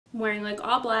I'm wearing like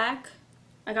all black.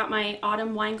 I got my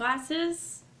autumn wine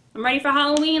glasses. I'm ready for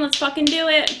Halloween. Let's fucking do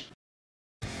it.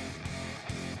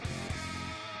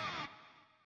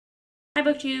 Hi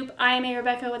BookTube, I am a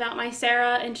Rebecca without my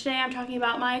Sarah, and today I'm talking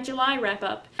about my July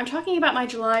wrap-up. I'm talking about my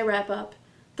July wrap-up.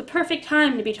 The perfect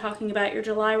time to be talking about your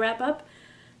July wrap-up.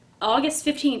 August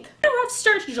 15th. A rough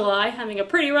start to July, having a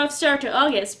pretty rough start to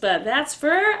August, but that's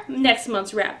for next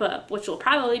month's wrap-up, which will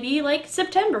probably be like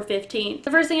September 15th.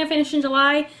 The first thing I finished in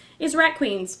July is Rat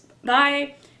Queens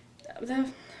by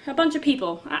a bunch of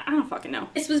people. I don't fucking know.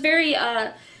 This was very,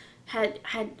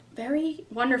 had very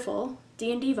wonderful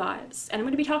D&D vibes, and I'm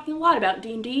going to be talking a lot about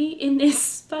D&D in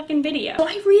this fucking video. So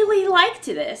I really liked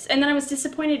this, and then I was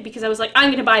disappointed because I was like, I'm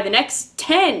going to buy the next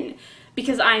 10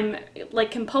 because I'm like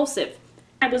compulsive.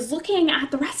 I was looking at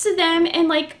the rest of them and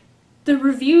like the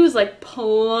reviews like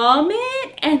plummet,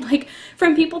 and like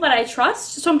from people that I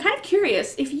trust. So I'm kind of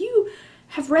curious if you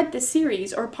have read this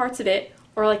series or parts of it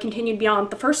or like continued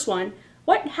beyond the first one,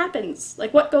 what happens?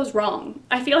 Like what goes wrong?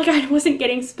 I feel like I wasn't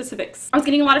getting specifics. I was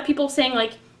getting a lot of people saying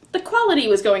like the quality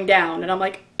was going down, and I'm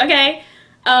like, okay,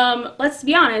 let's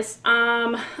be honest,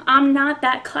 I'm not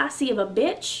that classy of a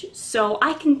bitch, so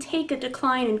I can take a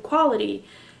decline in quality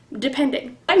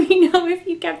depending. Let me know if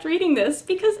you kept reading this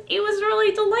because it was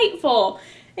really delightful,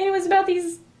 and it was about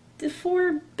these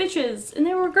 4 bitches and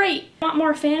they were great. I want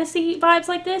more fantasy vibes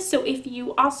like this, so if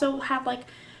you also have like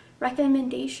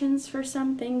recommendations for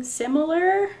something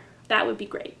similar, that would be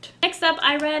great. Next up,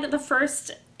 I read the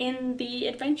first in the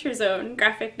Adventure Zone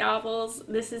graphic novels.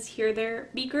 This is Here There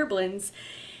Be Gerblins,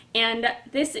 and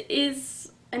this is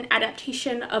an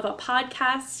adaptation of a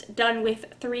podcast done with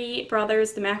 3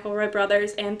 brothers, the McElroy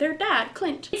brothers, and their dad,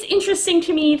 Clint. It's interesting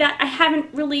to me that I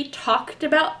haven't really talked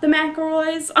about the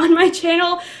McElroys on my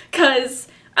channel, because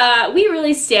we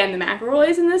really stand the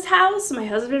McElroys in this house. My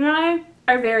husband and I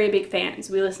are very big fans.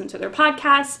 We listen to their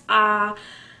podcasts,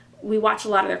 we watch a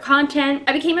lot of their content.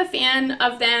 I became a fan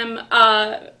of them.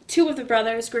 2 of the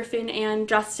brothers, Griffin and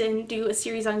Justin, do a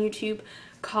series on YouTube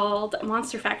called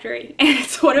Monster Factory, and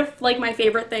it's one of like my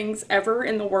favorite things ever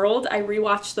in the world. I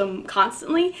rewatch them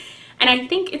constantly, and I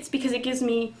think it's because it gives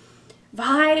me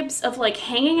vibes of like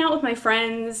hanging out with my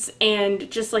friends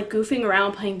and just like goofing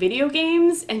around playing video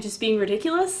games and just being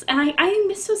ridiculous, and I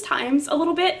miss those times a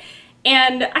little bit.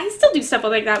 And I still do stuff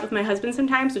like that with my husband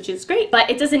sometimes, which is great, but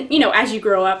it doesn't, you know, as you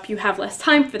grow up, you have less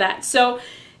time for that. So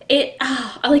it,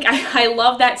 I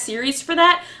love that series for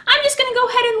that. I'm just gonna go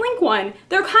ahead and link one.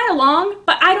 They're kind of long,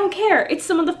 but I don't care. It's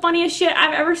some of the funniest shit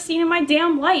I've ever seen in my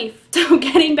damn life. So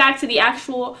getting back to the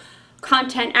actual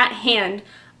content at hand,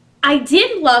 I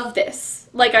did love this.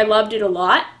 Like, I loved it a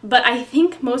lot, but I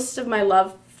think most of my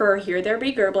love for Here There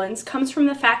Be Gerblins comes from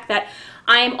the fact that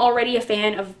I am already a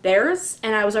fan of theirs,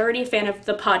 and I was already a fan of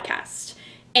the podcast,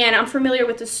 and I'm familiar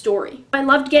with the story. I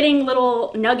loved getting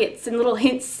little nuggets and little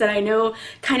hints that I know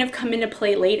kind of come into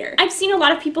play later. I've seen a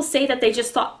lot of people say that they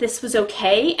just thought this was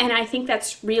okay, and I think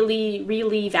that's really,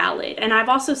 really valid. And I've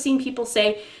also seen people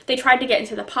say they tried to get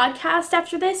into the podcast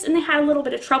after this, and they had a little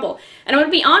bit of trouble. And I'm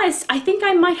gonna be honest, I think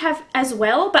I might have as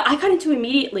well, but I got into it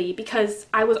immediately because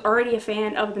I was already a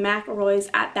fan of the McElroys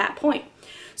at that point.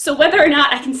 So whether or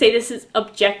not I can say this is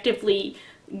objectively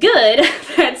good,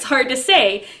 that's hard to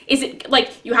say. Is it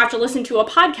like you have to listen to a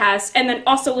podcast and then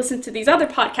also listen to these other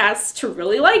podcasts to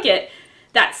really like it?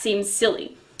 That seems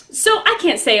silly. So I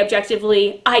can't say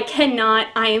objectively. I cannot.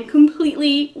 I am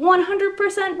completely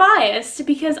 100% biased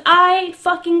because I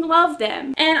fucking love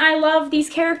them. And I love these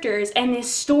characters and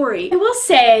this story. I will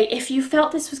say, if you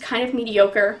felt this was kind of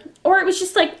mediocre, or it was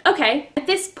just like, okay, at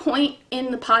this point in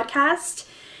the podcast,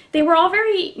 they were all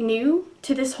very new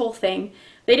to this whole thing.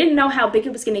 They didn't know how big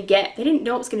it was going to get. They didn't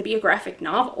know it was going to be a graphic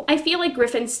novel. I feel like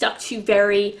Griffin stuck to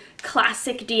very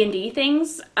classic D&D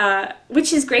things,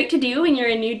 which is great to do when you're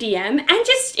a new DM. And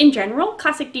just in general,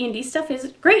 classic D&D stuff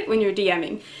is great when you're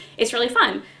DMing. It's really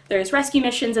fun. There's rescue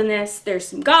missions in this. There's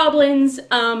some goblins.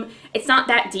 It's not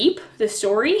that deep, the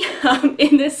story,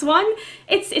 in this one.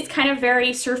 It's kind of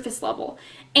very surface level.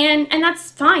 And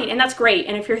that's fine, and that's great.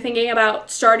 And if you're thinking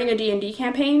about starting a D&D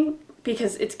campaign,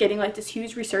 because it's getting like this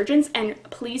huge resurgence, and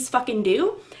please fucking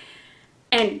do,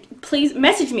 and please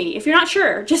message me if you're not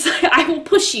sure. Just I will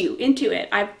push you into it.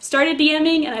 I've started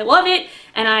DMing and I love it,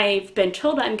 and I've been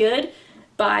told I'm good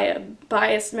by a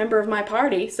biased member of my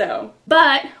party, so.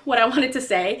 But what I wanted to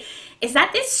say is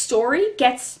that this story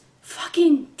gets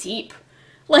fucking deep.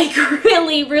 Like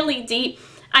really, really deep.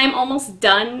 I'm almost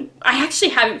done. I actually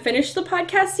haven't finished the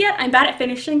podcast yet. I'm bad at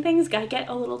finishing things. Gotta get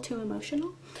a little too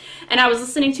emotional. And I was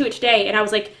listening to it today and I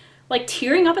was like, like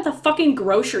tearing up at the fucking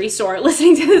grocery store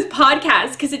listening to this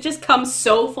podcast because it just comes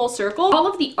so full circle. All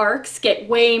of the arcs get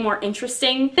way more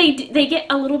interesting. They get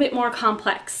a little bit more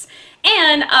complex.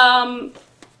 And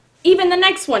even the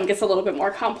next one gets a little bit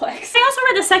more complex. I also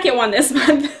read the second one this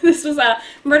month. This was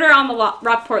Murder on the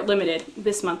Rockport Limited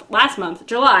last month,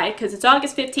 July, because it's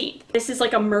August 15th. This is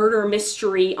like a murder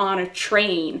mystery on a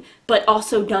train, but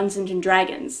also Dungeons and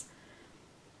Dragons.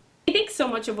 I think so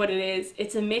much of what it is,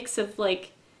 it's a mix of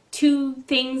like two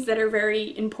things that are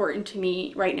very important to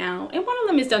me right now. And one of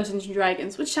them is Dungeons and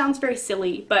Dragons, which sounds very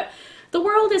silly, but the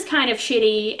world is kind of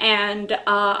shitty, and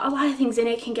a lot of things in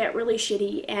it can get really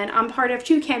shitty, and I'm part of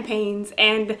 2 campaigns,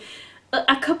 and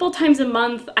a couple times a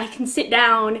month I can sit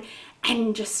down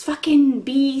and just fucking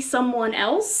be someone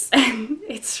else, and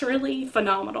it's really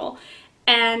phenomenal.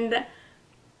 And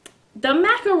the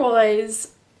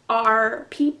McElroys are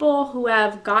people who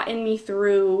have gotten me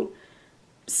through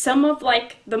some of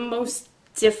like the most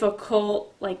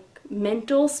difficult like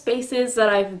mental spaces that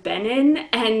I've been in,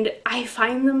 and I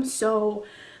find them so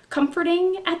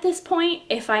comforting at this point.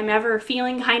 If I'm ever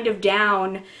feeling kind of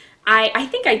down, I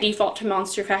think I default to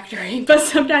Monster Factory, but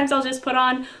sometimes I'll just put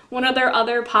on one of their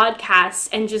other podcasts,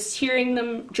 and just hearing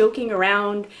them joking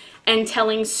around and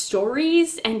telling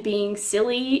stories and being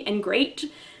silly and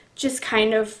great just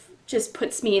kind of just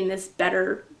puts me in this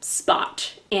better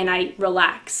spot, and I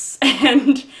relax.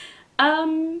 And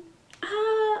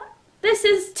this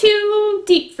is too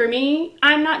deep for me.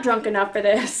 I'm not drunk enough for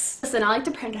this. Listen, I like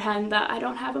to pretend that I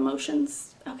don't have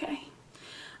emotions, okay?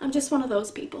 I'm just one of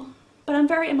those people, but I'm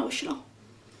very emotional.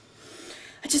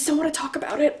 I just don't want to talk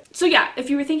about it. So yeah, if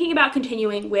you were thinking about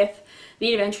continuing with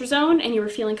the Adventure Zone and you were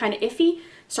feeling kind of iffy,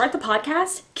 start the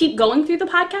podcast, keep going through the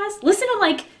podcast, listen to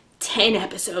like 10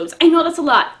 episodes. I know that's a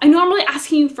lot. I know I'm really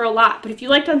asking you for a lot, but if you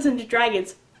like Dungeons and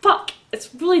Dragons, fuck,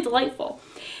 it's really delightful.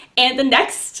 And the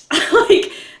next,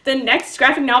 the next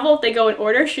graphic novel, if they go in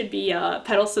order, should be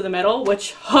Pedals to the Metal,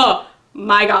 which,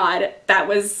 my god, that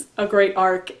was a great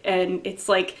arc. And it's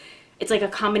like a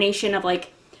combination of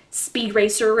like Speed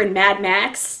Racer and Mad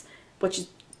Max, which is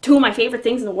 2 of my favorite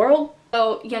things in the world.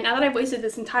 So yeah, now that I've wasted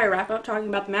this entire wrap up talking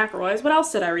about the McElroys, what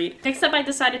else did I read? Next up, I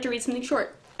decided to read something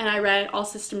short, and I read All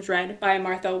Systems Red by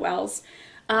Martha Wells.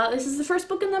 This is the first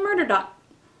book in the Murder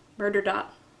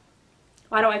Dot.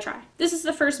 Why do I try? This is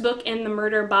the first book in the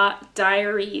Murderbot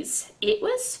Diaries. It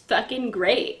was fucking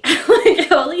great. Like,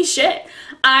 holy shit.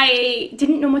 I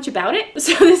didn't know much about it.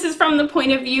 So this is from the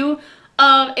point of view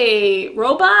of a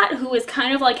robot who has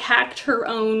kind of like hacked her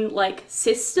own like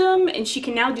system, and she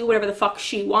can now do whatever the fuck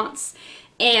she wants.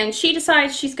 And she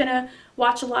decides she's gonna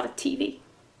watch a lot of TV.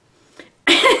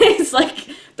 It's like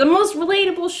the most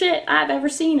relatable shit I've ever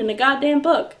seen in a goddamn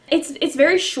book. It's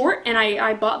very short, and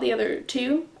I bought the other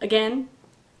 2, again,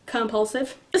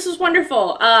 compulsive. This was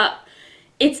wonderful.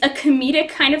 It's a comedic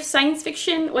kind of science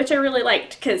fiction, which I really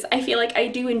liked, because I feel like I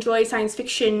do enjoy science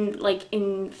fiction, like,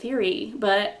 in theory,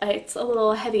 but it's a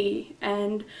little heavy,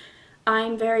 and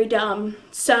I'm very dumb.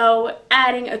 So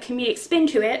adding a comedic spin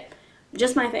to it,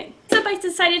 just my thing. So I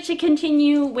decided to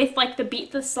continue with like the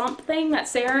Beat the Slump thing that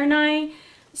Sarah and I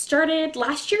started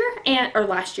last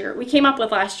year, we came up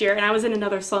with last year, and I was in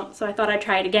another slump, so I thought I'd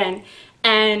try it again.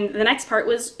 And the next part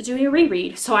was doing a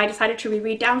reread, so I decided to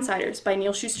reread Downsiders by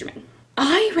Neal Shusterman.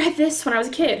 I read this when I was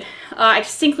a kid. I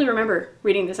distinctly remember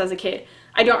reading this as a kid.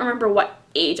 I don't remember what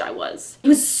age I was. It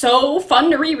was so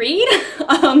fun to reread.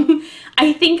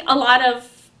 I think a lot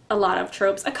of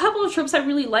tropes, a couple of tropes I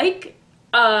really like,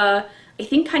 I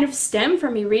think kind of stem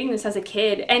from me reading this as a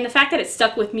kid, and the fact that it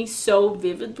stuck with me so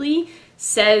vividly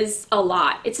says a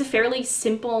lot. It's a fairly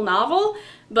simple novel,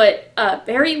 but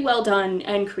very well done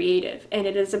and creative, and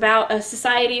it is about a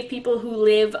society of people who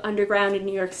live underground in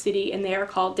New York City, and they are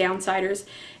called Downsiders,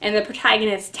 and the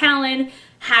protagonist, Talon,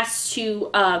 has to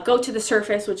go to the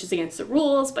surface, which is against the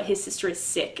rules, but his sister is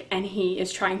sick, and he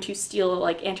is trying to steal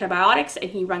like antibiotics,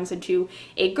 and he runs into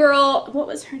a girl, what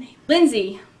was her name?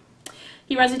 Lindsay.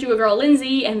 He runs into a girl,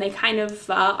 Lindsay, and they kind of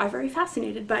are very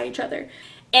fascinated by each other.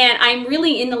 And I'm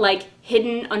really into like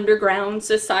hidden underground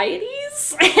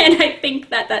societies, and I think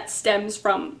that that stems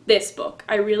from this book.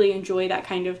 I really enjoy that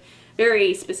kind of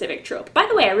very specific trope. By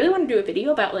the way, I really want to do a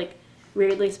video about like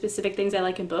weirdly specific things I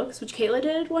like in books, which Kayla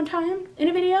did one time in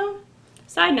a video.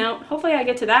 Side note, hopefully I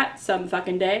get to that some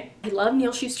fucking day. I love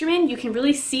Neal Shusterman. You can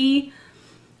really see,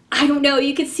 I don't know,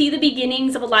 you could see the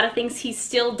beginnings of a lot of things he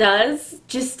still does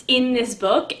just in this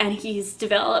book, and he's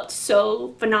developed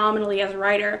so phenomenally as a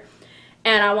writer.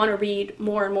 And I want to read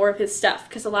more and more of his stuff,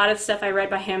 because a lot of stuff I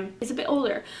read by him is a bit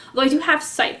older. Although I do have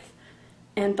Scythe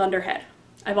and Thunderhead.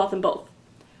 I bought them both.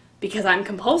 because I'm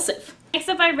compulsive. Next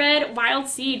up, I read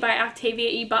Wildseed by Octavia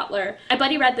E. Butler. My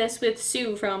buddy read this with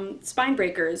Sue from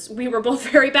Spinebreakers. We were both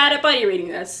very bad at buddy reading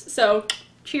this, so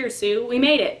cheers, Sue. We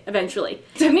made it, eventually.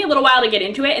 It took me a little while to get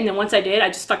into it, and then once I did, I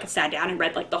just fucking sat down and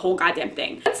read, like, the whole goddamn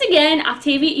thing. Once again,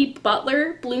 Octavia E.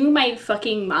 Butler blew my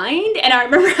fucking mind, and I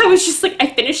remember I was just, like, I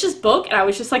finished this book, and I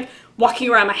was just, like, walking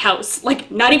around my house, like,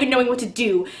 not even knowing what to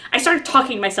do. I started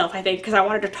talking to myself, I think, because I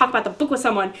wanted to talk about the book with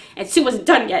someone, and Sue wasn't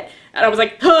done yet, and I was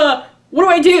like, huh, what do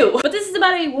I do? But this is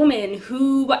about a woman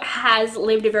who has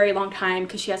lived a very long time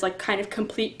because she has like kind of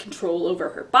complete control over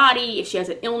her body. If she has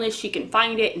an illness, she can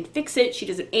find it and fix it. She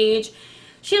doesn't age.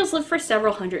 She has lived for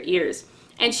several hundred years.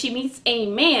 And she meets a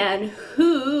man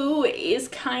who is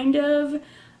kind of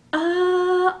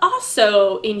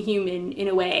also inhuman in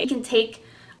a way. He can take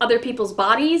other people's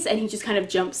bodies and he just kind of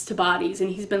jumps to bodies, and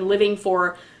he's been living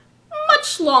for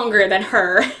much longer than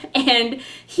her. And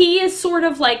he is sort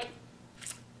of like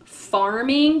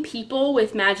farming people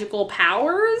with magical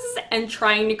powers and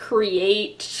trying to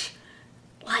create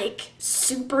like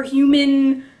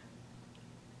superhuman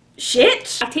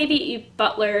shit. Octavia E.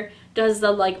 Butler does the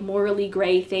like morally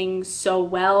gray things so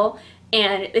well,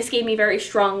 and this gave me very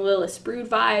strong Lilith Brood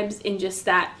vibes in just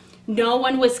that no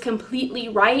one was completely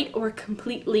right or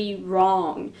completely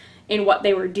wrong in what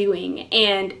they were doing,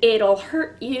 and it'll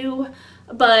hurt you,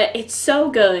 but it's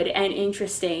so good and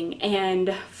interesting,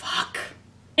 and fuck.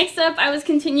 Next up, I was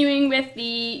continuing with the,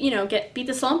 you know, beat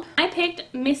the slump. I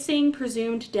picked Missing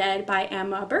Presumed Dead by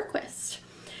Emma Berquist.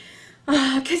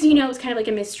 Because, you know, it's kind of like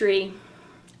a mystery.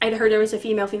 I'd heard there was a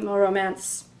female-female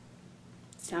romance.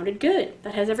 Sounded good.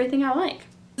 That has everything I like.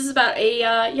 This is about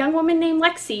a young woman named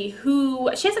Lexi who,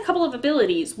 she has a couple of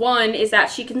abilities. One is that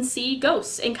she can see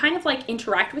ghosts and kind of like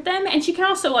interact with them, and she can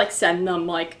also like send them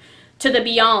like to the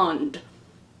beyond.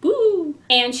 Woo!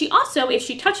 And she also, if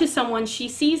she touches someone, she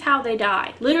sees how they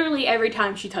die. Literally every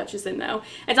time she touches them, though.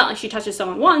 It's not like she touches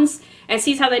someone once and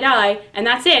sees how they die, and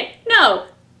that's it. No!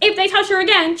 If they touch her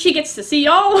again, she gets to see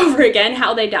all over again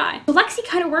how they die. So Lexi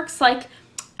kind of works like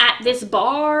at this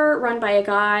bar run by a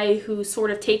guy who sort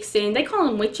of takes in, they call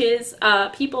them witches,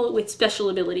 people with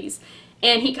special abilities.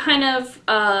 And he kind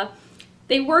of,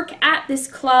 they work at this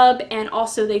club, and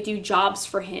also they do jobs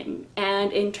for him.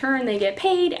 And in turn, they get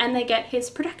paid and they get his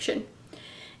protection.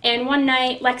 And one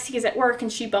night, Lexi is at work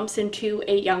and she bumps into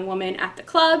a young woman at the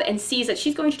club and sees that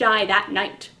she's going to die that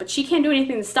night. But she can't do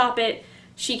anything to stop it.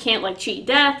 She can't like cheat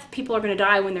death. People are going to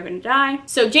die when they're going to die.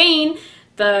 So Jane,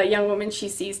 the young woman she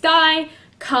sees die,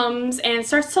 comes and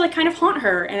starts to like kind of haunt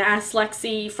her and asks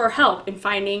Lexi for help in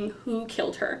finding who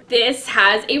killed her. This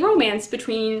has a romance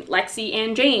between Lexi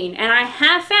and Jane, and I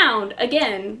have found,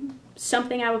 again,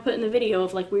 something I would put in the video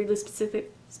of like weirdly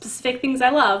specific things I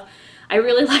love. I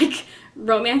really like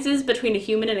romances between a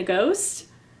human and a ghost.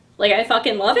 Like, I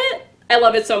fucking love it. I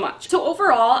love it so much. So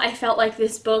overall, I felt like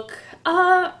this book,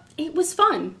 it was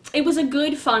fun. It was a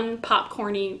good, fun,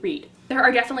 popcorny read. There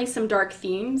are definitely some dark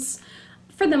themes.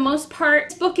 For the most part,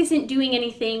 this book isn't doing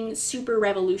anything super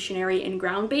revolutionary and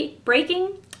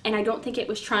groundbreaking, and I don't think it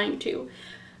was trying to.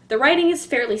 The writing is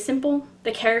fairly simple,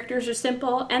 the characters are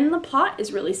simple, and the plot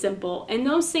is really simple, and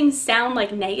those things sound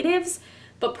like negatives,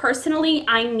 but personally,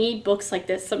 I need books like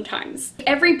this sometimes.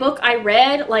 Every book I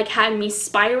read like had me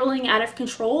spiraling out of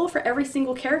control for every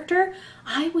single character,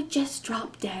 I would just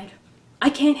drop dead.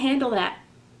 I can't handle that.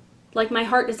 Like, my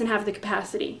heart doesn't have the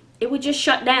capacity. It would just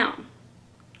shut down.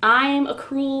 I'm a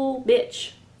cruel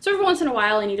bitch. So every once in a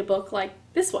while I need a book like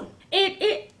this one.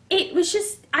 It was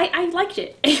just, I liked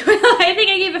it. I think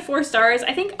I gave it 4 stars.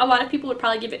 I think a lot of people would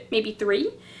probably give it maybe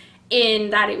 3, in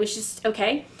that it was just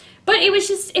okay. But it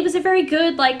was a very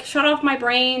good, like, shut off my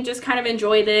brain, just kind of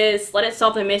enjoy this, let it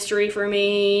solve the mystery for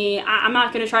me. I'm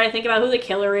not gonna try to think about who the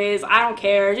killer is. I don't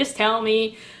care, just tell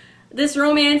me. This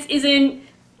romance isn't,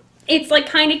 it's like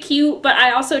kind of cute, but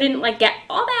I also didn't like get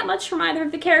all that much from either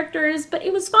of the characters, but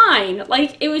it was fine.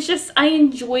 Like, it was just, I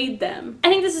enjoyed them. I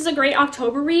think this is a great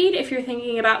October read if you're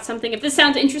thinking about something, if this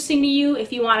sounds interesting to you,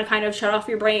 if you want to kind of shut off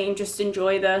your brain, just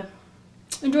enjoy the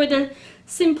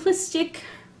simplistic,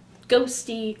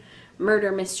 ghosty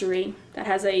murder mystery that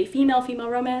has a female-female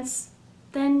romance,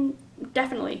 then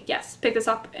definitely, yes, pick this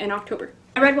up in October.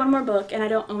 I read one more book and I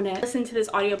don't own it. I listened to this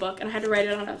audiobook and I had to write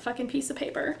it on a fucking piece of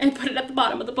paper and put it at the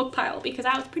bottom of the book pile because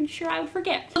I was pretty sure I would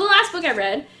forget. So the last book I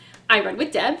read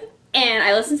with Deb, and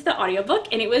I listened to the audiobook,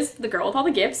 and it was The Girl with All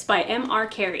the Gifts by M.R.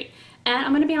 Carey. And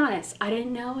I'm gonna be honest, I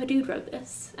didn't know a dude wrote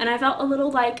this. And I felt a little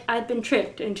like I'd been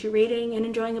tricked into reading and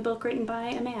enjoying a book written by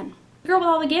a man. The Girl with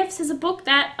All the Gifts is a book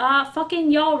that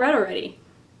fucking y'all read already.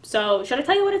 So, should I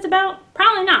tell you what it's about?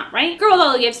 Probably not, right? Girl with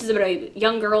All the Gifts is about a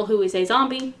young girl who is a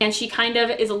zombie, and she kind of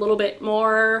is a little bit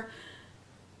more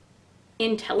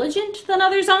intelligent than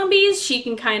other zombies. She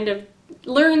can kind of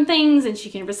learn things, and she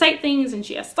can recite things, and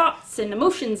she has thoughts and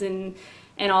emotions and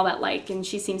all that like, and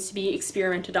she seems to be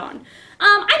experimented on.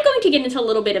 I'm going to get into a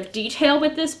little bit of detail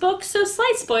with this book, so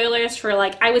slight spoilers for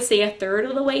like, I would say a third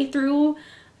of the way through.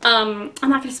 I'm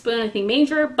not going to spoil anything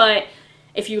major, but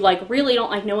if you like really don't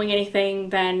like knowing anything,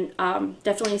 then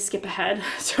definitely skip ahead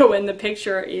to when the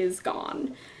picture is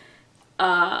gone.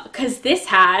 Because this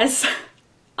has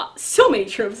so many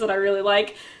tropes that I really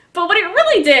like. But what it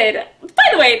really did, by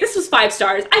the way, this was 5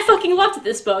 stars. I fucking loved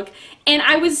this book. And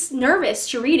I was nervous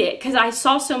to read it because I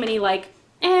saw so many like,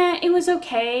 it was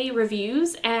okay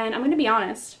reviews. And I'm going to be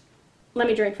honest. Let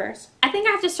me drink first. I think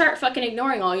I have to start fucking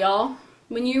ignoring all y'all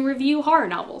when you review horror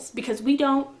novels because we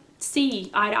don't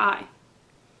see eye to eye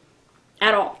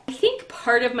at all. I think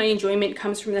part of my enjoyment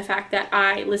comes from the fact that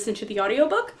I listened to the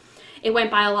audiobook. It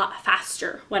went by a lot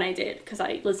faster when I did because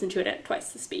I listened to it at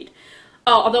twice the speed.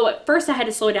 Although at first I had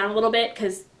to slow down a little bit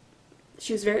because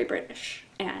she was very British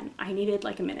and I needed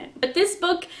like a minute. But this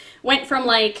book went from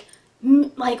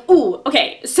ooh,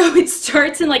 okay, so it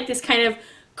starts in like this kind of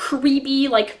creepy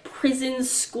like prison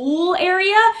school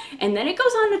area, and then it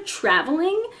goes on to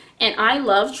traveling, and I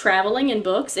love traveling in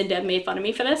books, and Deb made fun of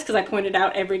me for this because I pointed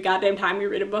out every goddamn time we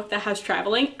read a book that has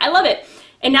traveling. I love it.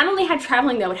 And not only had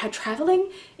traveling though, it had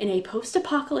traveling in a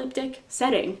post-apocalyptic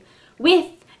setting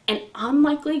with an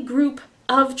unlikely group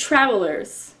of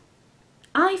travelers.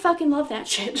 I fucking love that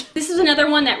shit. This is another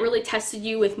one that really tested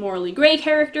you with morally gray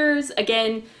characters.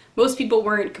 Again, most people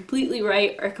weren't completely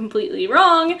right or completely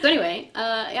wrong. So anyway,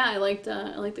 yeah, I liked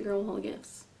The Girl with All the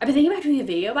Gifts. I've been thinking about doing a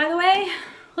video, by the way.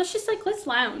 Let's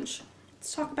lounge.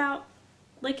 Let's talk about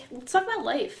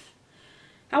life.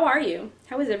 How are you?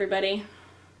 How is everybody?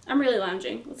 I'm really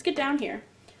lounging. Let's get down here.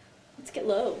 Let's get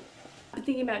low. I'm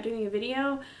thinking about doing a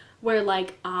video where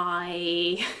like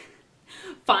I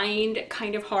find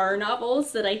kind of horror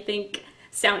novels that I think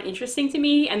sound interesting to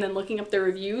me and then looking up the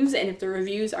reviews, and if the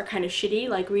reviews are kind of shitty,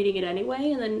 like reading it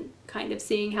anyway and then kind of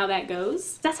seeing how that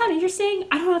goes. Does that sound interesting?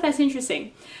 I don't know if that's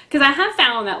interesting because I have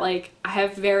found that like I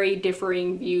have very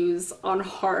differing views on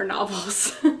horror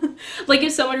novels. Like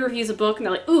if someone reviews a book and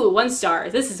they're like, ooh, 1 star,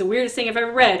 this is the weirdest thing I've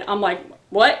ever read. I'm like,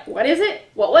 what? What is it?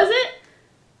 What was it?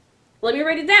 Let me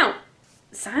write it down.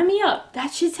 Sign me up.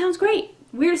 That shit sounds great.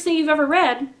 Weirdest thing you've ever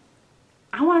read.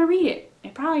 I want to read it.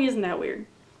 It probably isn't that weird.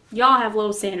 Y'all have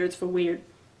low standards for weird.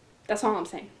 That's all I'm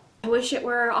saying. I wish it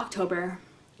were October.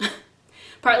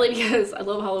 Partly because I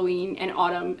love Halloween and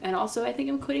autumn, and also I think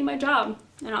I'm quitting my job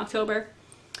in October.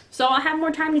 So I'll have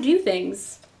more time to do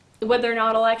things. Whether or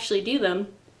not I'll actually do them,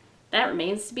 that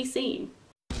remains to be seen.